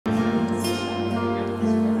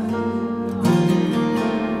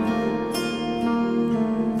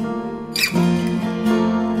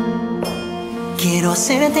Quiero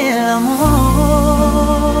hacerte el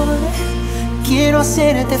amor, quiero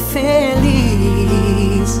hacerte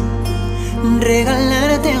feliz,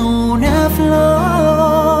 regalarte una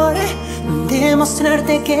flor,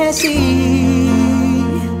 demostrarte que sí,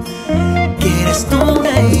 que eres tú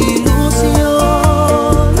una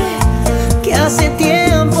ilusión que hace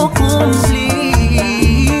tiempo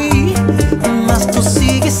cumplí, mas tú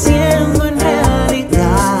sigues siendo en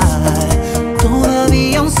realidad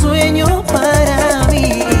todavía un sueño para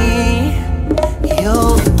mí.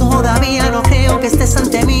 Yo todavía no creo que estés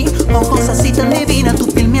ante mí, ojos así tan divina, tu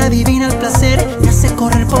piel me adivina el placer, me hace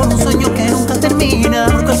correr por un sueño que nunca termina,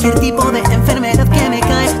 por cualquier tipo de enfermedad que me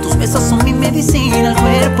cae, tus besos son mi medicina, el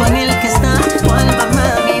cuerpo en el que está tu alma,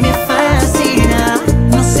 mami, me fascina.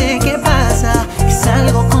 No sé qué pasa, es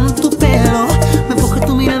algo con tu pelo, me empuja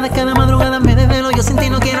tu mirada cada madrugada, me desvelo, yo sin ti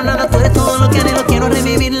no quiero nada, tú eres todo lo que anhelo, quiero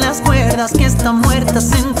revivir las cuerdas que están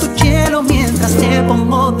muertas en tu cielo, mientras te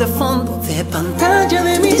pongo de fondo de pantalla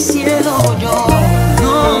de mi cielo. Yo,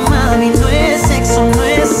 no mami, no es sexo, no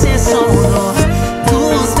es eso, no.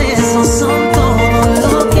 Tus besos son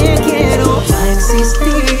todo lo que quiero, para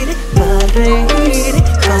existir, para reír,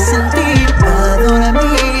 para sentir, para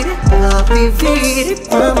dormir, para vivir,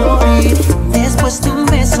 para morir. Después de un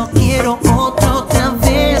beso quiero otro otra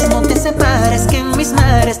vez, no te separes que en mis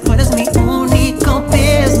mares tú eres mi único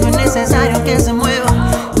pez, no es necesario que se mueva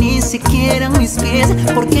ni siquiera mis pies,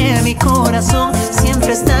 porque mi corazón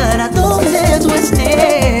siempre estará donde tú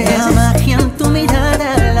estés. La magia en tu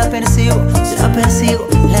mirada la percibo, la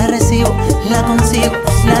recibo, la consigo,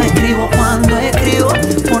 la describo cuando escribo.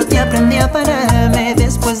 Por ti aprendí a pararme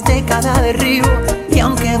después de cada derribo, y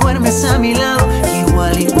aunque duermes a mi lado,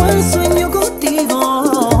 igual sueño contigo.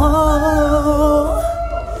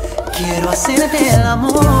 Quiero hacerte el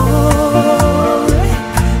amor,